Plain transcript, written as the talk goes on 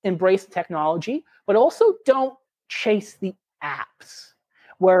embrace technology, but also don't chase the apps.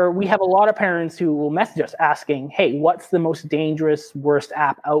 Where we have a lot of parents who will message us asking, hey, what's the most dangerous, worst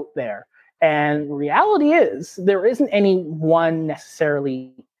app out there? And reality is there isn't any one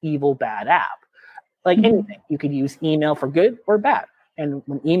necessarily evil, bad app. Like anything, you could use email for good or bad. And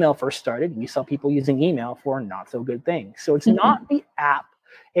when email first started, we saw people using email for not so good things. So it's not the app,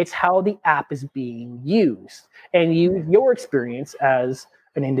 it's how the app is being used. And your experience as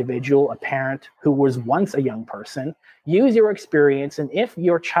an individual, a parent who was once a young person, use your experience. And if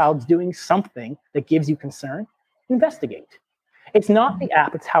your child's doing something that gives you concern, investigate. It's not the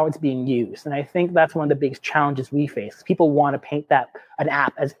app, it's how it's being used. And I think that's one of the biggest challenges we face. People want to paint an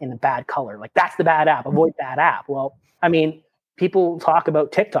app as in a bad color. Like, that's the bad app, avoid that app. Well, I mean, people talk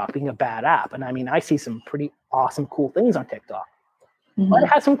about TikTok being a bad app. And I mean, I see some pretty awesome, cool things on TikTok. But it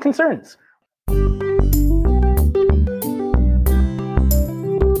has some concerns.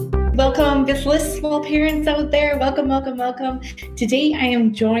 Welcome, Vislis small parents out there. Welcome, welcome, welcome. Today, I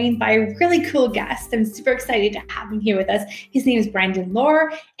am joined by a really cool guest. I'm super excited to have him here with us. His name is Brendan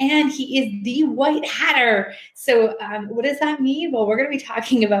Lohr, and he is the White Hatter. So what does that mean? Well, we're going to be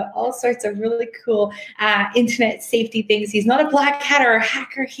talking about all sorts of really cool internet safety things. He's not a black hat or a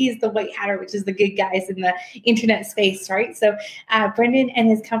hacker. He's the White Hatter, which is the good guys in the internet space, right? So Brendan and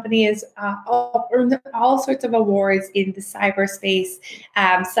his company has earned all sorts of awards in the cyberspace,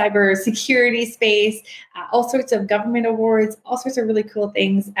 cyber security space, all sorts of government awards, all sorts of really cool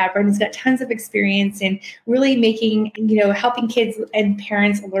things. Brendan's got tons of experience in really making, helping kids and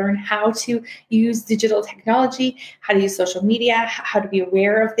parents learn how to use digital technology, how to use social media, how to be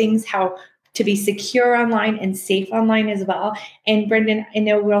aware of things, how to be secure online and safe online as well. And Brendan, I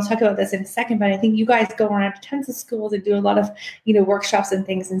know we'll talk about this in a second, but I think you guys go around to tons of schools and do a lot of, workshops and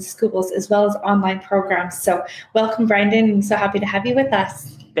things in schools as well as online programs. So welcome, Brendan. I'm so happy to have you with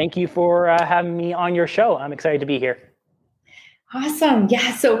us. Thank you for having me on your show. I'm excited to be here. Awesome.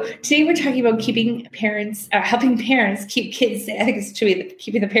 Yeah. So today we're talking about helping parents keep kids safe. I think it's true,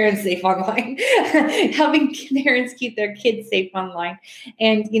 keeping the parents safe online, helping parents keep their kids safe online.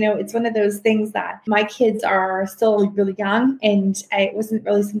 And, it's one of those things that my kids are still really young, and it wasn't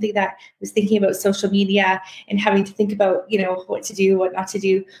really something that I was thinking about social media and having to think about, what to do, what not to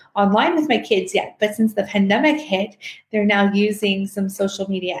do online with my kids yet. But since the pandemic hit, they're now using some social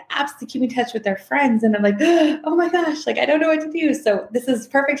media apps to keep in touch with their friends. And I'm like, oh my gosh, I don't know what to do. So this is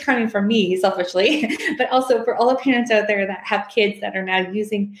perfect timing for me, selfishly, but also for all the parents out there that have kids that are now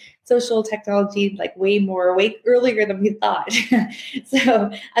using social technology way earlier than we thought. So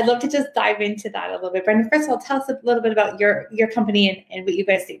I'd love to just dive into that a little bit. Brendan, first of all, tell us a little bit about your company and what you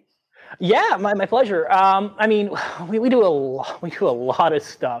guys do. Yeah, my pleasure. We do a lot of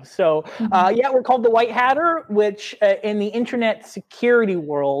stuff. So, we're called the White Hatter, which in the internet security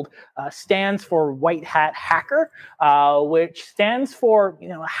world stands for White Hat Hacker, which stands for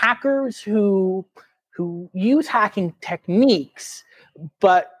hackers who use hacking techniques,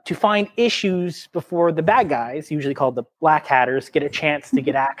 but to find issues before the bad guys, usually called the black hatters, get a chance to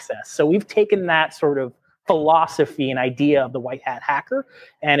get access. So we've taken that sort of philosophy and idea of the White Hat Hacker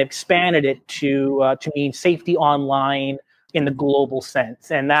and expanded it to mean safety online in the global sense.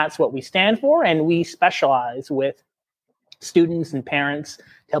 And that's what we stand for. And we specialize with students and parents to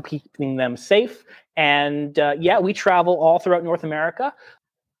help keeping them safe. And we travel all throughout North America.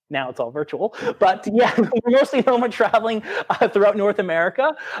 Now it's all virtual, but we're mostly home and traveling throughout North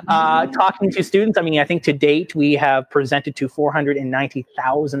America, talking to students. I mean, I think to date we have presented to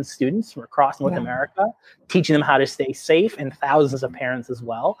 490,000 students from across North America, teaching them how to stay safe, and thousands of parents as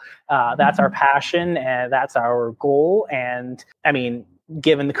well. That's our passion, and that's our goal. And I mean,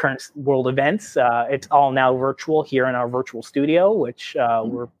 given the current world events, it's all now virtual here in our virtual studio, which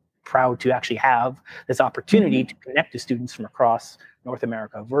we're proud to actually have this opportunity to connect to students from across North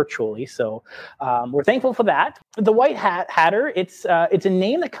America virtually. So we're thankful for that. The White Hatter, it's a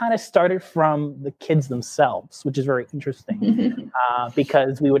name that kind of started from the kids themselves, which is very interesting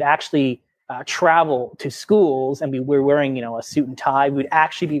because we would actually travel to schools and we were wearing, a suit and tie. We'd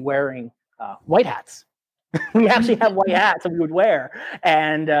actually be wearing white hats. We actually have white hats that we would wear.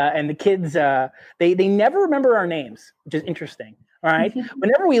 And the kids, they never remember our names, which is interesting. All right.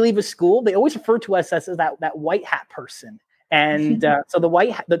 Whenever we leave a school, they always refer to us as that white hat person. And so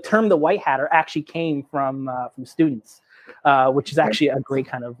the term the White Hatter actually came from students, which is actually a great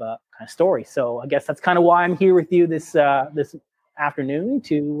kind of story. So I guess that's kind of why I'm here with you this afternoon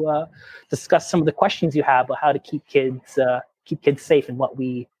to discuss some of the questions you have about how to keep kids safe and what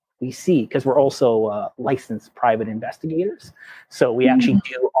we see, because we're also licensed private investigators. So we actually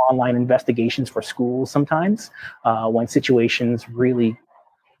do online investigations for schools sometimes when situations really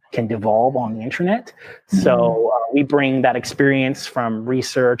can devolve on the internet. So we bring that experience from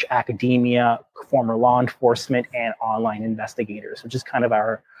research, academia, former law enforcement, and online investigators, which is kind of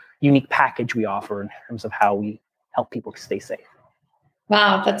our unique package we offer in terms of how we help people stay safe.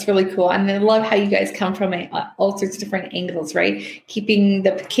 Wow, that's really cool. And I love how you guys come from all sorts of different angles, right? Keeping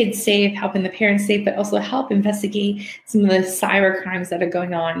the kids safe, helping the parents safe, but also help investigate some of the cyber crimes that are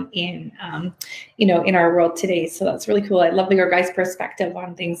going on in, in our world today. So that's really cool. I love your guys' perspective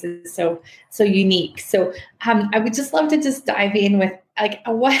on things is so unique. So I would just love to just dive in with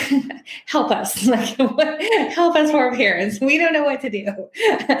what help us, help us for our parents. We don't know what to do.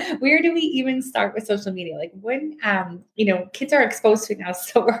 Where do we even start with social media? Like when, kids are exposed to it now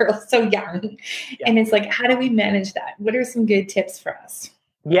so early, so young, and it's like, how do we manage that? What are some good tips for us?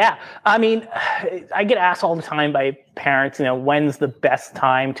 Yeah. I mean, I get asked all the time by parents, when's the best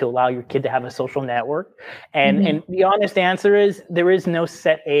time to allow your kid to have a social network? And the honest answer is there is no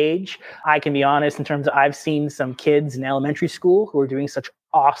set age. I can be honest in terms of I've seen some kids in elementary school who are doing such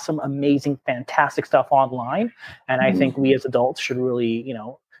awesome, amazing, fantastic stuff online. And I think we as adults should really,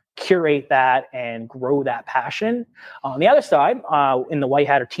 curate that and grow that passion. On the other side, in the White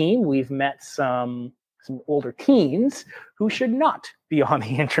Hatter team, we've met some older teens who should not be on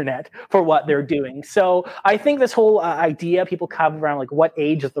the internet for what they're doing. So I think this whole idea people have around like what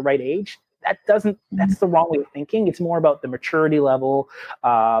age is the right age, that's the wrong way of thinking. It's more about the maturity level,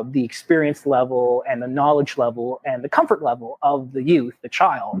 the experience level, and the knowledge level, and the comfort level of the youth, the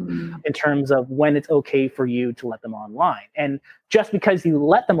child, in terms of when it's okay for you to let them online. And just because you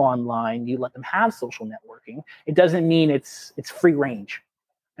let them online, you let them have social networking, it doesn't mean it's free range.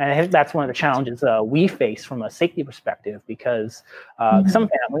 And I think that's one of the challenges we face from a safety perspective, because some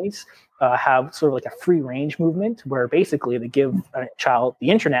families have sort of like a free range movement where basically they give a child the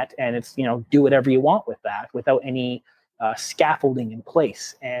internet and it's, do whatever you want with that without any scaffolding in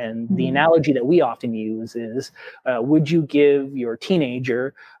place. And the analogy that we often use is, would you give your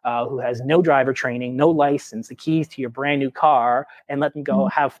teenager who has no driver training, no license, the keys to your brand new car, and let them go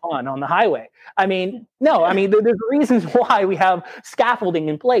have fun on the highway? I mean, no, there's reasons why we have scaffolding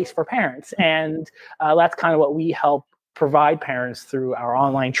in place for parents. And that's kind of what we help provide parents through our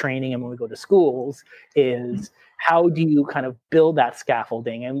online training. And when we go to schools is, how do you kind of build that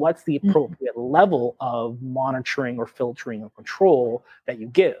scaffolding, and what's the appropriate level of monitoring or filtering or control that you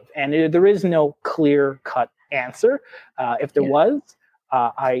give? And there is no clear-cut answer. If there was,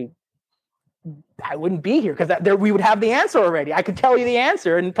 I wouldn't be here, because we would have the answer already. I could tell you the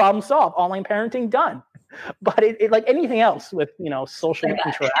answer and problem solved. Online parenting done. But it like anything else with social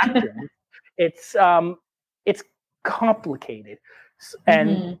interaction, it's complicated.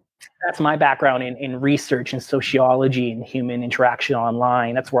 And that's my background in research and sociology and human interaction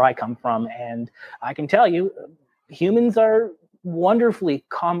online. That's where I come from. And I can tell you, humans are wonderfully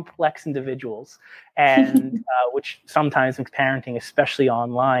complex individuals, and which sometimes makes parenting, especially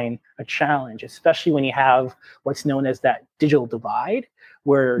online, a challenge, especially when you have what's known as that digital divide,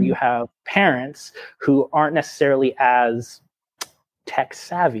 where you have parents who aren't necessarily as tech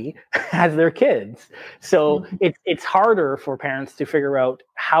savvy as their kids. So it's harder for parents to figure out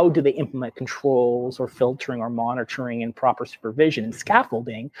how do they implement controls or filtering or monitoring and proper supervision and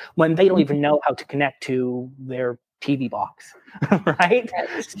scaffolding when they don't even know how to connect to their TV box, right?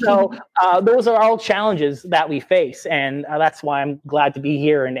 So those are all challenges that we face. And that's why I'm glad to be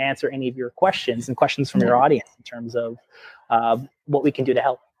here and answer any of your questions and questions from your audience in terms of what we can do to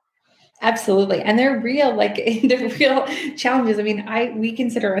help. Absolutely. And they're real challenges. We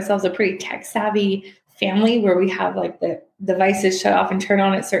consider ourselves a pretty tech savvy family where we have like the devices shut off and turn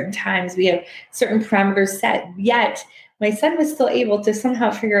on at certain times. We have certain parameters set, yet my son was still able to somehow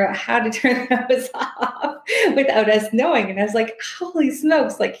figure out how to turn those off without us knowing. And I was like, holy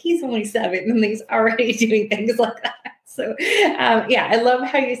smokes, like he's only 7 and he's already doing things like that. So, I love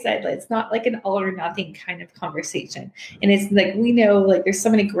how you said it's not like an all or nothing kind of conversation. And it's like, we know like there's so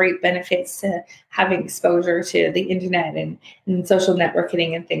many great benefits to having exposure to the internet and social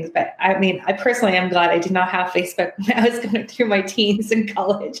networking and things. But I personally am glad I did not have Facebook when I was going through my teens in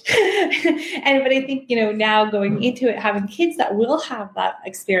college. But I think, now going into it, having kids that will have that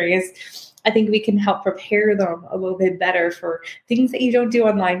experience, I think we can help prepare them a little bit better for things that you don't do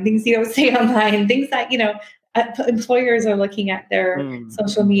online, things you don't say online, things that, employers are looking at their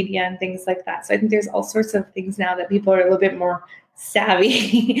social media and things like that. So I think there's all sorts of things now that people are a little bit more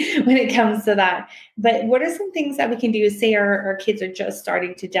savvy when it comes to that. But what are some things that we can do? Say our kids are just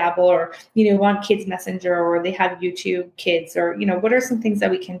starting to dabble or, want Kids Messenger, or they have YouTube Kids, or, what are some things that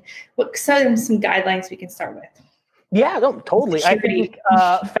we can, some guidelines we can start with? Yeah, no, totally. I think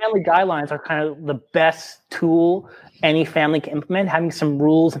family guidelines are kind of the best tool any family can implement. Having some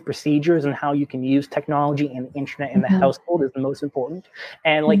rules and procedures and how you can use technology and the internet in the household is the most important.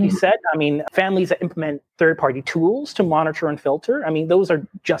 And like you said, I mean, families that implement third-party tools to monitor and filter, I mean, those are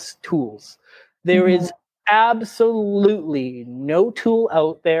just tools. There is absolutely no tool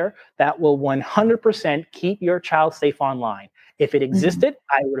out there that will 100% keep your child safe online. If it existed,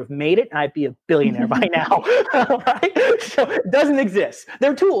 I would have made it and I'd be a billionaire by now. Right? So it doesn't exist.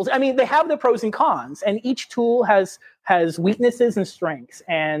 They're tools. I mean, they have their pros and cons, and each tool has weaknesses and strengths.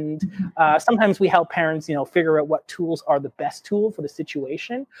 And sometimes we help parents, figure out what tools are the best tool for the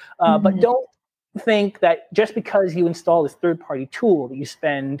situation. But don't think that just because you install this third-party tool that you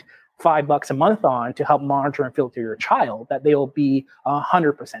spend $5 a month on to help monitor and filter your child, that they will be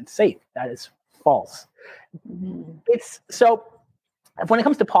 100% safe. That is false. It's so when it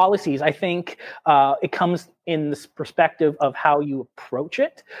comes to policies, I think it comes in this perspective of how you approach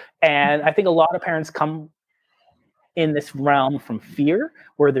it. And I think a lot of parents come in this realm from fear,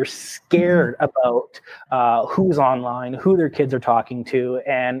 where they're scared about who's online, who their kids are talking to.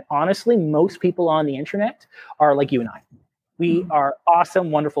 And honestly, most people on the internet are like you and I. We are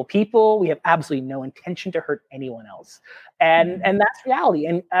awesome, wonderful people. We have absolutely no intention to hurt anyone else. And that's reality.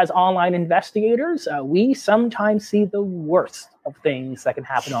 And as online investigators, we sometimes see the worst of things that can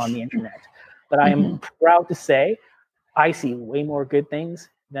happen on the internet. But I am proud to say I see way more good things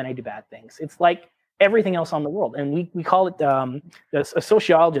than I do bad things. It's like everything else on the world. And we call it, a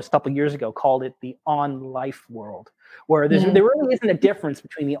sociologist a couple of years ago called it the on-life world, where there really isn't a difference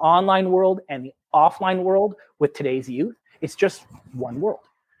between the online world and the offline world with today's youth. It's just one world,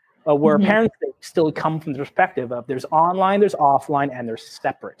 where parents still come from the perspective of there's online, there's offline, and they're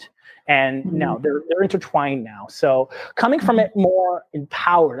separate. And now they're intertwined now. So coming from it more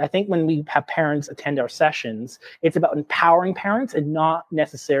empowered, I think when we have parents attend our sessions, it's about empowering parents and not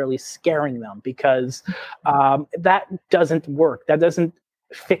necessarily scaring them, because that doesn't work. That doesn't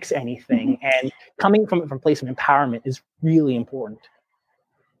fix anything. And coming from a place of empowerment is really important.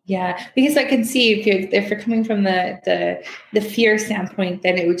 Yeah, because I can see if you're coming from the fear standpoint,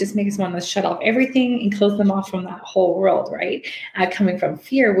 then it would just make us want to shut off everything and close them off from that whole world, right? Coming from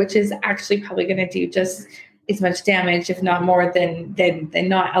fear, which is actually probably going to do just as much damage, if not more, than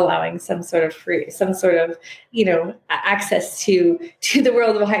not allowing some sort of access to the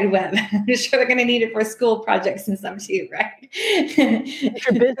World Wide Web. I'm sure they're going to need it for school projects and stuff too, right?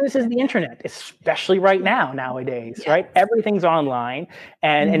 Your business is the internet, especially nowadays, right? Everything's online,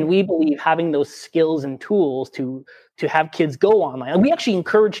 and we believe having those skills and tools to have kids go online. And we actually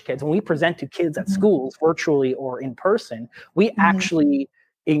encourage kids when we present to kids at schools, virtually or in person. We actually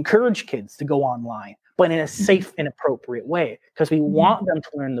encourage kids to go online, but in a safe and appropriate way, because we want them to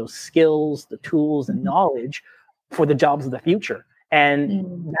learn those skills, the tools, and knowledge for the jobs of the future.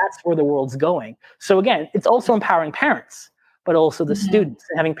 And that's where the world's going. So again, it's also empowering parents, but also the students,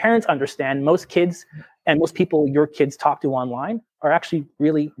 and having parents understand most kids and most people your kids talk to online are actually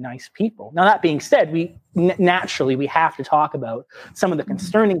really nice people. Now, that being said, we naturally have to talk about some of the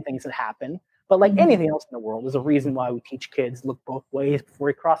concerning things that happen. But like anything else in the world, there's a reason why we teach kids look both ways before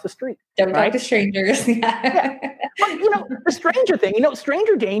you cross the street. Don't talk to strangers. But, the stranger thing,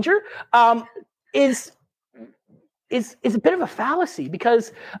 stranger danger is a bit of a fallacy,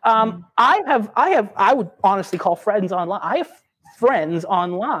 because I would honestly call friends online. I have friends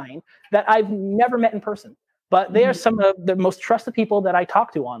online that I've never met in person, but they are some of the most trusted people that I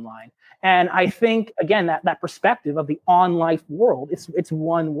talk to online. And I think, again, that perspective of the on-life world, it's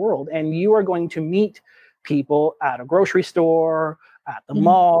one world. And you are going to meet people at a grocery store, at the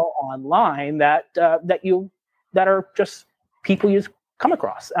mall, online, that are just people you come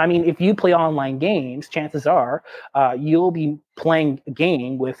across. I mean, if you play online games, chances are you'll be playing a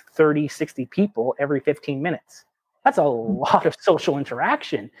game with 30, 60 people every 15 minutes. That's a lot of social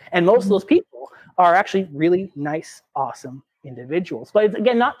interaction. And most of those people are actually really nice, awesome individuals. But it's,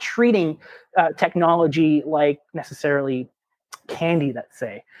 again, not treating technology like necessarily candy, let's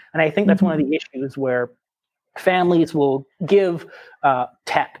say. And I think that's one of the issues where families will give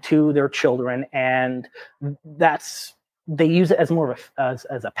tech to their children, and they use it as more of as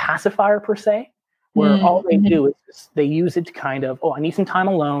a pacifier per se, where all they do is they use it to kind of, I need some time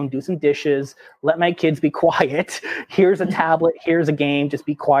alone, do some dishes, let my kids be quiet. Here's a tablet, here's a game, just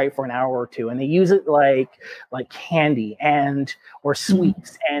be quiet for an hour or two. And they use it like candy or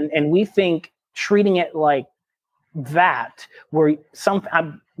sweets. And we think treating it like that, where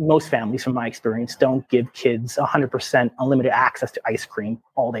most families, from my experience, don't give kids 100% unlimited access to ice cream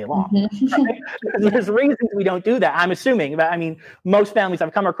all day long. Mm-hmm. Right? There's reasons we don't do that. I'm assuming, but I mean, most families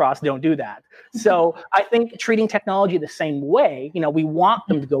I've come across don't do that. So I think treating technology the same way, we want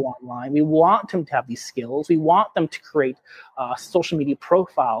them to go online. We want them to have these skills. We want them to create social media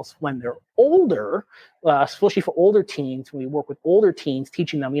profiles when they're older, especially for older teens. When we work with older teens,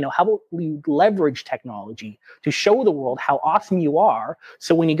 teaching them, how we leverage technology to show the world how awesome you are.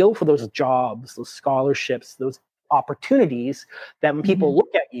 So when you go for those jobs, those scholarships, those opportunities, that when people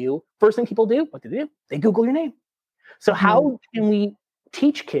look at you, first thing people do, what do? They Google your name. So how can we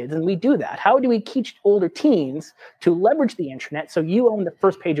teach kids, and we do that, how do we teach older teens to leverage the internet so you own the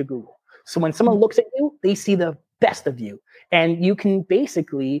first page of Google? So when someone looks at you, they see the best of you, and you can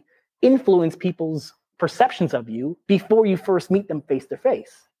basically influence people's perceptions of you before you first meet them face to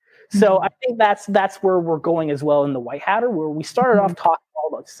face. So I think that's where we're going as well in the White Hatter, where we started off talking all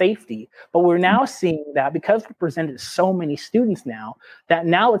about safety, but we're now seeing that because we presented to so many students now, that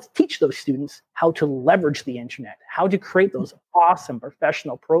now let's teach those students how to leverage the internet, how to create those awesome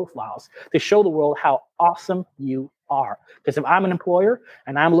professional profiles to show the world how awesome you are. Because if I'm an employer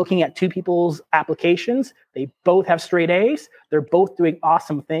and I'm looking at two people's applications, they both have straight A's, they're both doing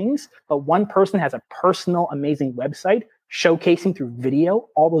awesome things, but one person has a personal, amazing website showcasing through video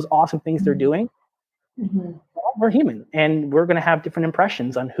all those awesome things they're doing. Well, we're human, and we're going to have different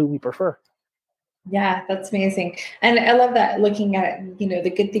impressions on who we prefer. Yeah, that's amazing. And I love that, looking at,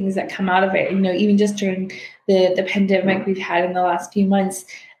 the good things that come out of it, even just during the pandemic we've had in the last few months,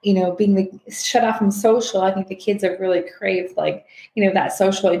 being shut off from social. I think the kids have really craved that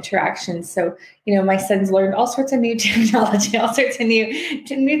social interaction. So, my son's learned all sorts of new technology, all sorts of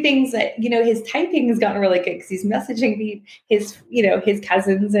new things that, his typing has gotten really good because he's messaging his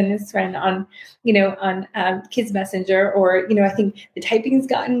cousins and his friend on Kids Messenger, or, I think the typing's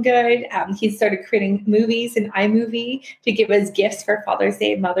gotten good. He's started creating movies in iMovie to give us gifts for Father's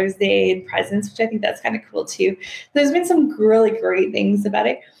Day and Mother's Day and presents, which I think that's kind of cool too. There's been some really great things about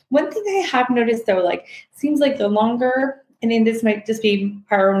it. One thing I have noticed though, seems like the longer, and then this might just be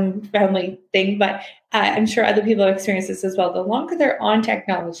our own family thing, but I'm sure other people have experienced this as well. The longer they're on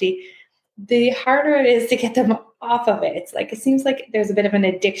technology, the harder it is to get them off of it. It's it seems like there's a bit of an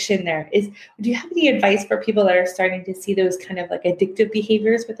addiction there. Do you have any advice for people that are starting to see those kind of addictive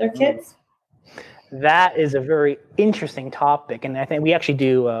behaviors with their kids? That is a very interesting topic, and I think we actually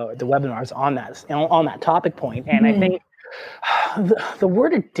do the webinars on that topic point. And I think the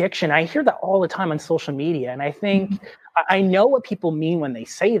word addiction, I hear that all the time on social media, and I think I know what people mean when they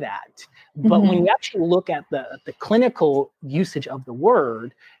say that. But when you actually look at the clinical usage of the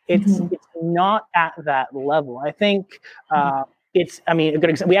word, it's not at that level. I think a good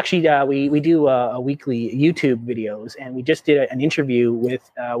example. We actually we do a weekly YouTube videos, and we just did an interview with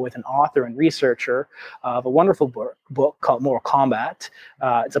an author and researcher of a wonderful book called Mortal Kombat.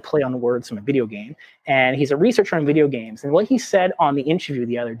 It's a play on words from a video game, and he's a researcher on video games. And what he said on the interview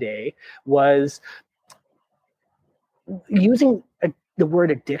the other day was using the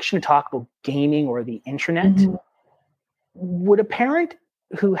word addiction to talk about gaming or the internet. Would a parent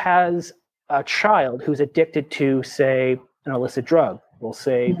who has a child who's addicted to, say, an illicit drug, we'll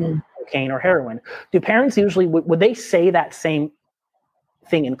say cocaine or heroin, do parents usually, would they say that same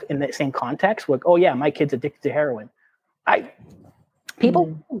thing in the same context? Like, oh yeah, my kid's addicted to heroin.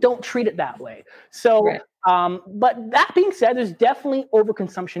 People don't treat it that way. So, right. But that being said, there's definitely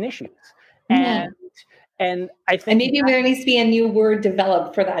overconsumption issues. And I think, and maybe there needs to be a new word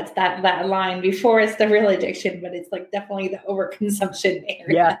developed for that line before it's the real addiction, but it's definitely the overconsumption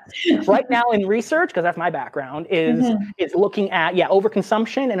area. Yeah, right now in research, because that's my background, is looking at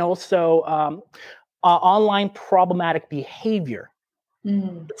overconsumption and also online problematic behavior.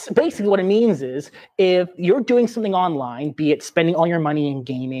 So basically, what it means is if you're doing something online, be it spending all your money in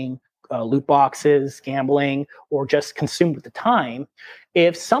gaming, loot boxes, gambling, or just consumed with the time,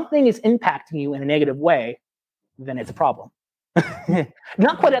 if something is impacting you in a negative way, then it's a problem.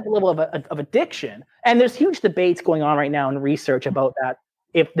 Not quite at the level of addiction. And there's huge debates going on right now in research about that,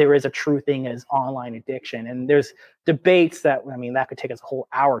 if there is a true thing as online addiction. And there's debates that could take us a whole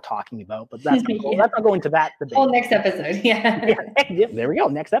hour talking about, but that's not going to that debate. Whole next episode, yeah. There we go,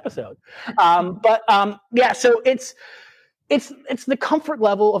 next episode. So it's the comfort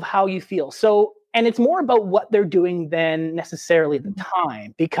level of how you feel. So, and it's more about what they're doing than necessarily the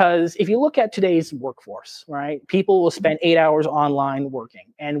time. Because if you look at today's workforce, right, people will spend 8 hours online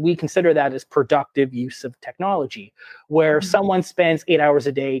working, and we consider that as productive use of technology. Where someone spends 8 hours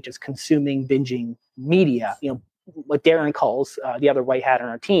a day just consuming, binging media, what Darren calls, the other white hat on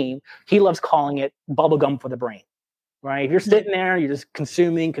our team, he loves calling it bubblegum for the brain. right? If you're sitting there, you're just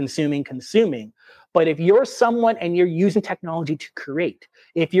consuming. But if you're someone and you're using technology to create,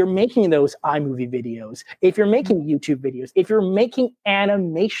 if you're making those iMovie videos, if you're making YouTube videos, if you're making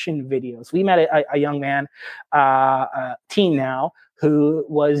animation videos, we met a young man, teen now, who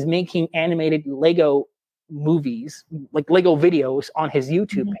was making animated Lego movies, like Lego videos on his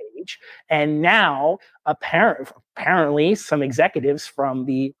YouTube page. And now apparently some executives from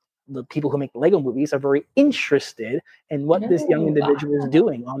the people who make Lego movies are very interested in what this young individual is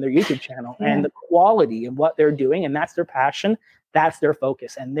doing on their YouTube channel and the quality of what they're doing. And that's their passion. That's their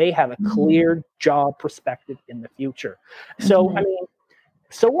focus. And they have a clear job perspective in the future. So, I mean,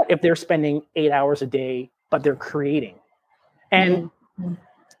 so what if they're spending 8 hours a day, but they're creating? And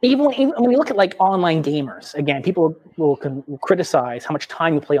even when you look at like online gamers, again, people will criticize how much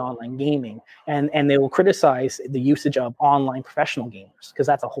time you play online gaming, and they will criticize the usage of online professional gamers because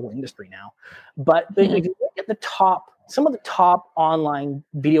that's a whole industry now. But if you look at some of the top online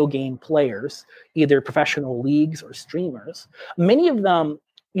video game players, either professional leagues or streamers, many of them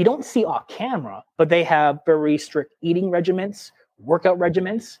you don't see off camera, but they have very strict eating regimens, workout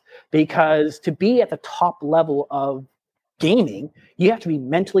regimens, because to be at the top level of gaming, you have to be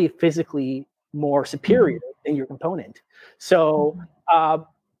mentally, physically more superior than your opponent. So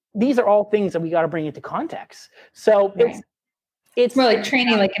these are all things that we got to bring into context. So it's more like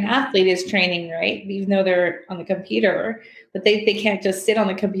training, like an athlete is training, right? Even though they're on the computer, but they can't just sit on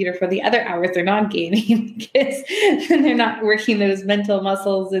the computer for the other hours they're not gaming because they're not working those mental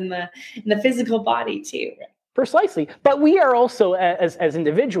muscles in the physical body too. Precisely. But we are also, as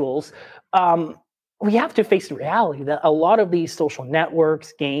individuals, we have to face the reality that a lot of these social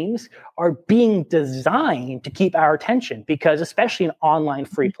networks, games, are being designed to keep our attention because, especially in online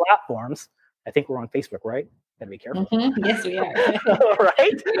free platforms, I think we're on Facebook, right? Gotta be careful. Yes, we are.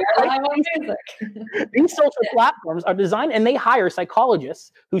 Right? We are live on Facebook. These social platforms are designed, and they hire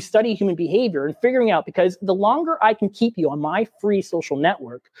psychologists who study human behavior and figuring out, because the longer I can keep you on my free social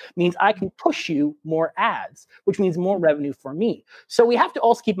network means I can push you more ads, which means more revenue for me. So we have to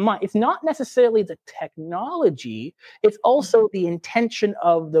also keep in mind, it's not necessarily the technology, it's also the intention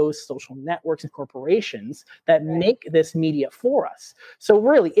of those social networks and corporations that make this media for us. So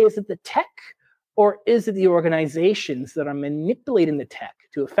really, is it the tech, or is it the organizations that are manipulating the tech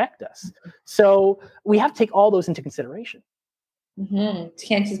to affect us? So we have to take all those into consideration.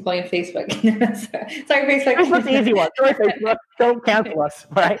 Can't just blame Facebook. Sorry, Facebook. Facebook's the easy one. Sorry, Facebook. Don't cancel us,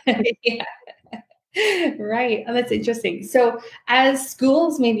 right? Yeah. Right. Oh, that's interesting. So as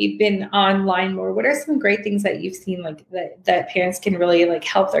schools maybe been online more, what are some great things that you've seen like that parents can really like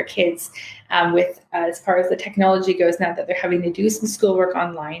help their kids with as far as the technology goes now that they're having to do some schoolwork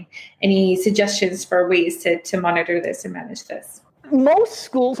online? Any suggestions for ways to monitor this and manage this? Most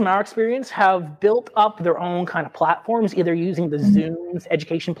schools, in our experience, have built up their own kind of platforms, either using the Zoom's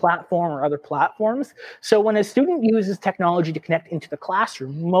education platform or other platforms. So when a student uses technology to connect into the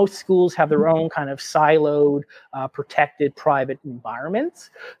classroom, most schools have their own kind of siloed, protected, private environments.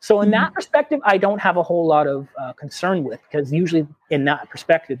 So in that perspective, I don't have a whole lot of concern with, because usually in that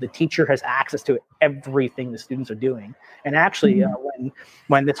perspective, the teacher has access to everything the students are doing. And actually,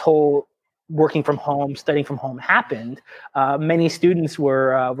 when this whole working from home, studying from home happened, many students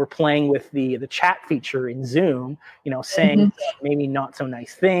were playing with the chat feature in Zoom, saying maybe not so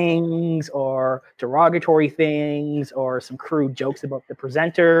nice things or derogatory things or some crude jokes about the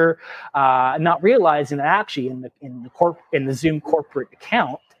presenter, not realizing that actually in the Zoom corporate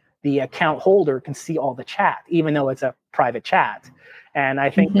account, the account holder can see all the chat, even though it's a private chat. And I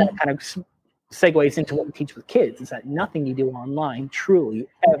think that kind of segues into what we teach with kids, is that nothing you do online truly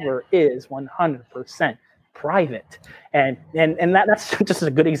ever is 100% private. And that's just a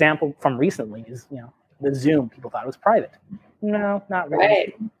good example from recently is, the Zoom, people thought it was private. No, not really.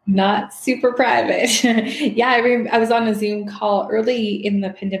 Right. Not super private. Yeah, I was on a Zoom call early in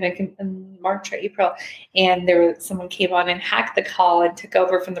the pandemic in March or April, and someone came on and hacked the call and took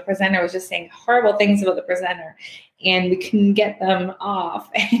over from the presenter, was just saying horrible things about the presenter, and we couldn't get them off.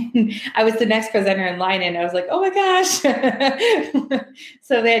 And I was the next presenter in line, and I was like, oh my gosh.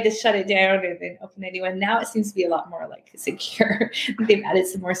 So they had to shut it down and then open a new one. Now it seems to be a lot more like secure. They've added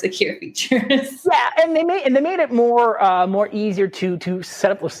some more secure features. Yeah, and they made it more easier to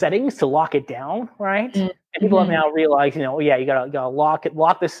set up those settings to lock it down, right? And people have now realized, you gotta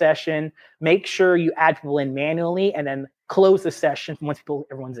lock the session, make sure you add people in manually, and then close the session once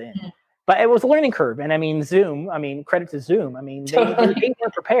everyone's in. But it was a learning curve, and credit to Zoom. They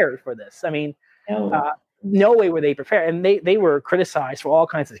weren't prepared for this. No way were they prepared, and they were criticized for all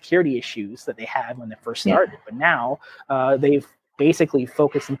kinds of security issues that they had when they first started. But now they've basically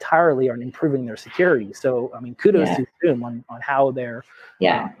focus entirely on improving their security. So, I mean, kudos Yeah. to Zoom on how they're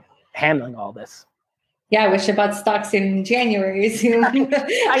handling all this. Yeah, I wish I bought stocks in January. Zoom.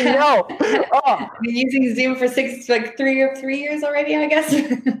 I know. Oh. I've been using Zoom for 3 years already, I guess.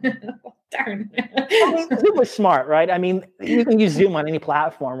 Darn. I mean, Zoom was smart, right? I mean, you can use Zoom on any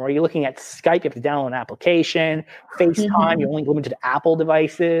platform. Where you're looking at Skype, you have to download an application. FaceTime, you're only limited to Apple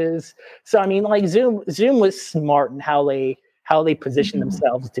devices. So, I mean, like Zoom was smart in how they position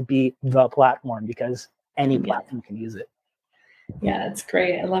themselves to be the platform, because any platform can use it. Yeah, that's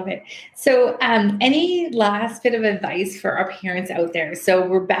great. I love it. So any last bit of advice for our parents out there? So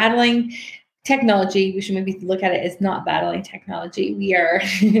we're battling technology. We should maybe look at it as not battling technology. We are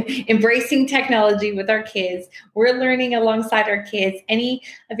embracing technology with our kids. We're learning alongside our kids. Any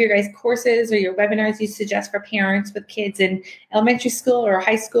of your guys' courses or your webinars you suggest for parents with kids in elementary school or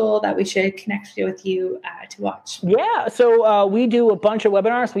high school that we should connect with you to watch? Yeah, so we do a bunch of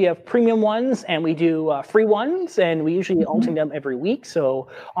webinars. We have premium ones and we do free ones, and we usually alternate them every week. So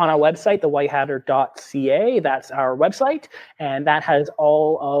on our website, thewhitehatter.ca, that's our website, and that has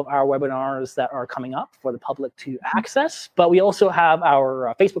all of our webinars that are coming up for the public to access. But we also have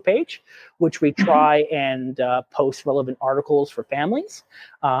our Facebook page, which we try and post relevant articles for families.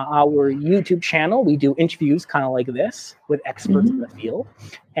 Our YouTube channel, we do interviews kind of like this with experts in the field.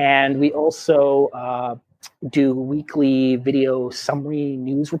 And we also do weekly video summary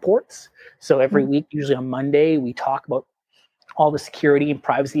news reports. So every week, usually on Monday, we talk about all the security and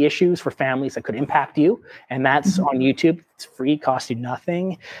privacy issues for families that could impact you. And that's on YouTube. It's free, costs you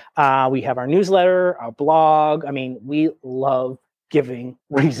nothing. We have our newsletter, our blog. I mean, we love giving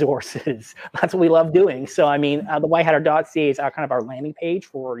resources. That's what we love doing. So, I mean, the whitehatter.ca is our landing page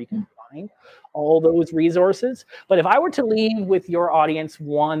for where you can find all those resources. But if I were to leave with your audience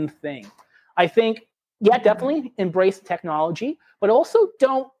one thing, I think, yeah, definitely embrace technology, but also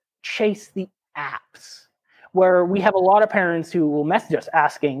don't chase the apps. Where we have a lot of parents who will message us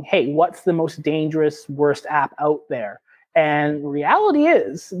asking, hey, what's the most dangerous, worst app out there? And reality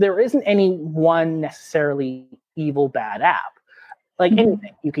is there isn't any one necessarily evil, bad app. Like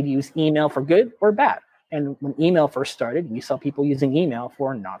anything, you could use email for good or bad. And when email first started, we saw people using email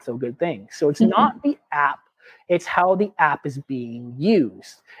for not so good things. So it's not the app, it's how the app is being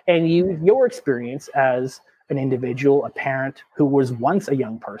used. And use your experience as an individual, a parent who was once a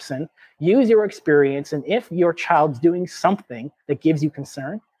young person, use your experience. And if your child's doing something that gives you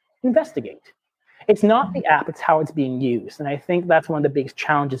concern, investigate. It's not the app, it's how it's being used. And I think that's one of the biggest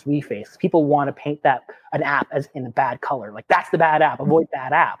challenges we face. People want to paint an app as in a bad color. Like, that's the bad app, avoid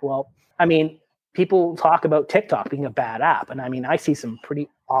that app. Well, I mean, people talk about TikTok being a bad app. And I mean, I see some pretty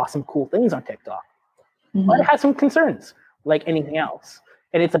awesome, cool things on TikTok. But it has some concerns like anything else.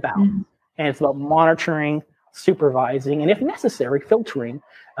 And it's about. And it's about monitoring, supervising, and if necessary, filtering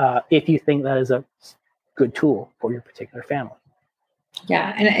if you think that is a good tool for your particular family.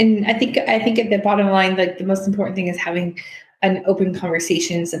 Yeah, and I think at the bottom line, like, the most important thing is having an open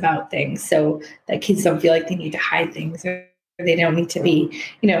conversations about things, so that kids don't feel like they need to hide things, or they don't need to be,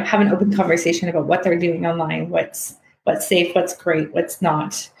 have an open conversation about what they're doing online, what's safe, what's great, what's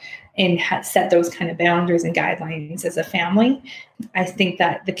not, and set those kind of boundaries and guidelines as a family. I think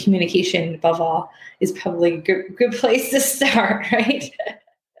that the communication, above all, is probably a good place to start, right?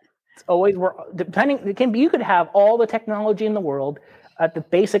 It's always, you could have all the technology in the world. At the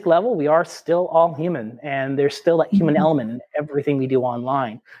basic level, we are still all human, and there's still that human element in everything we do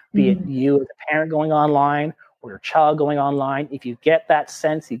online, be it you as a parent going online or your child going online. If you get that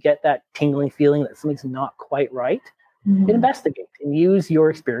sense, you get that tingling feeling that something's not quite right, investigate and use your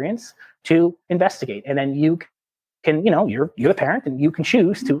experience to investigate. And then you can, you're the parent, and you can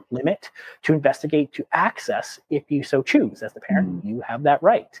choose to limit, to investigate, to access if you so choose. As the parent, you have that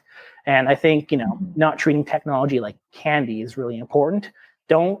right. And I think, not treating technology like candy is really important.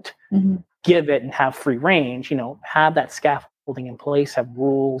 Don't give it and have free range, have that scaffolding in place, have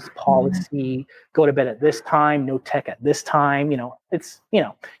rules, policy, go to bed at this time, no tech at this time. It's,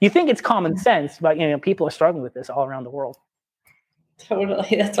 you think it's common sense, but, people are struggling with this all around the world.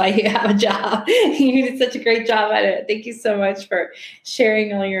 Totally. That's why you have a job. You did such a great job at it. Thank you so much for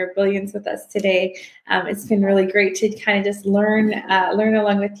sharing all your brilliance with us today. It's been really great to kind of just learn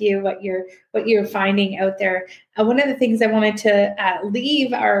along with you what you're finding out there. One of the things I wanted to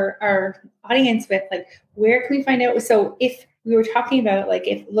leave our audience with, like, where can we find out? So if we were talking about, like,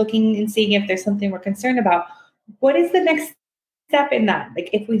 if looking and seeing if there's something we're concerned about, what is the next step in that? Like,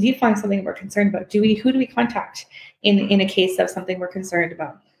 if we do find something we're concerned about, who do we contact in a case of something we're concerned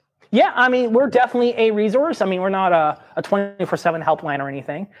about? Yeah, I mean, we're definitely a resource. I mean, we're not a 24/7 helpline or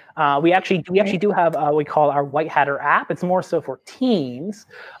anything. We actually do have what we call our White Hatter app. It's more so for teens,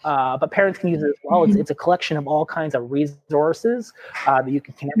 but parents can use it as well. It's a collection of all kinds of resources that you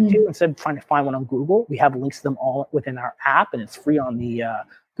can connect to. Instead of trying to find one on Google, we have links to them all within our app, and it's free on the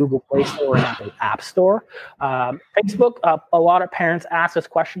Google Play Store and Apple App Store. Facebook, a lot of parents ask us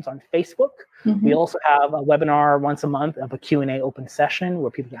questions on Facebook. We also have a webinar once a month of a Q&A open session where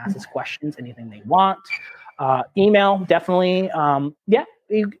people can ask us questions, anything they want. Email, definitely.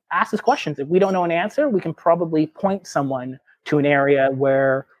 You ask us questions. If we don't know an answer, we can probably point someone to an area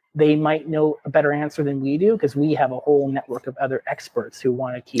where they might know a better answer than we do, because we have a whole network of other experts who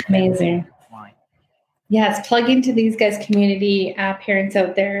want to keep amazing online. Yes, plug into these guys' community parents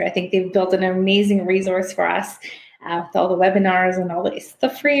out there. I think they've built an amazing resource for us with all the webinars and all the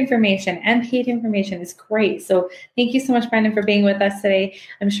free information and paid information is great. So thank you so much, Brandon, for being with us today.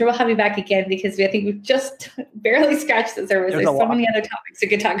 I'm sure we'll have you back again, because I think we've just barely scratched the surface. There's so many other topics we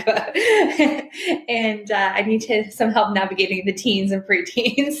could talk about. And I need some help navigating the teens and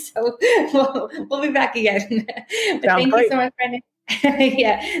preteens. So we'll be back again. But thank you so much, Brandon.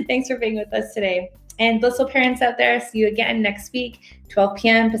 Yeah, thanks for being with us today. And blissful parents out there, see you again next week, 12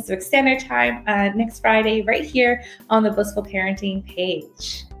 p.m. Pacific Standard Time, next Friday, right here on the Blissful Parenting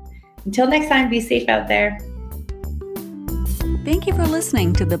page. Until next time, be safe out there. Thank you for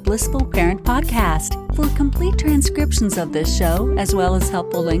listening to the Blissful Parent Podcast. For complete transcriptions of this show, as well as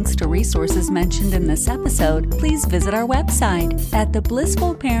helpful links to resources mentioned in this episode, please visit our website at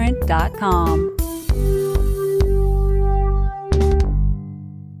theblissfulparent.com.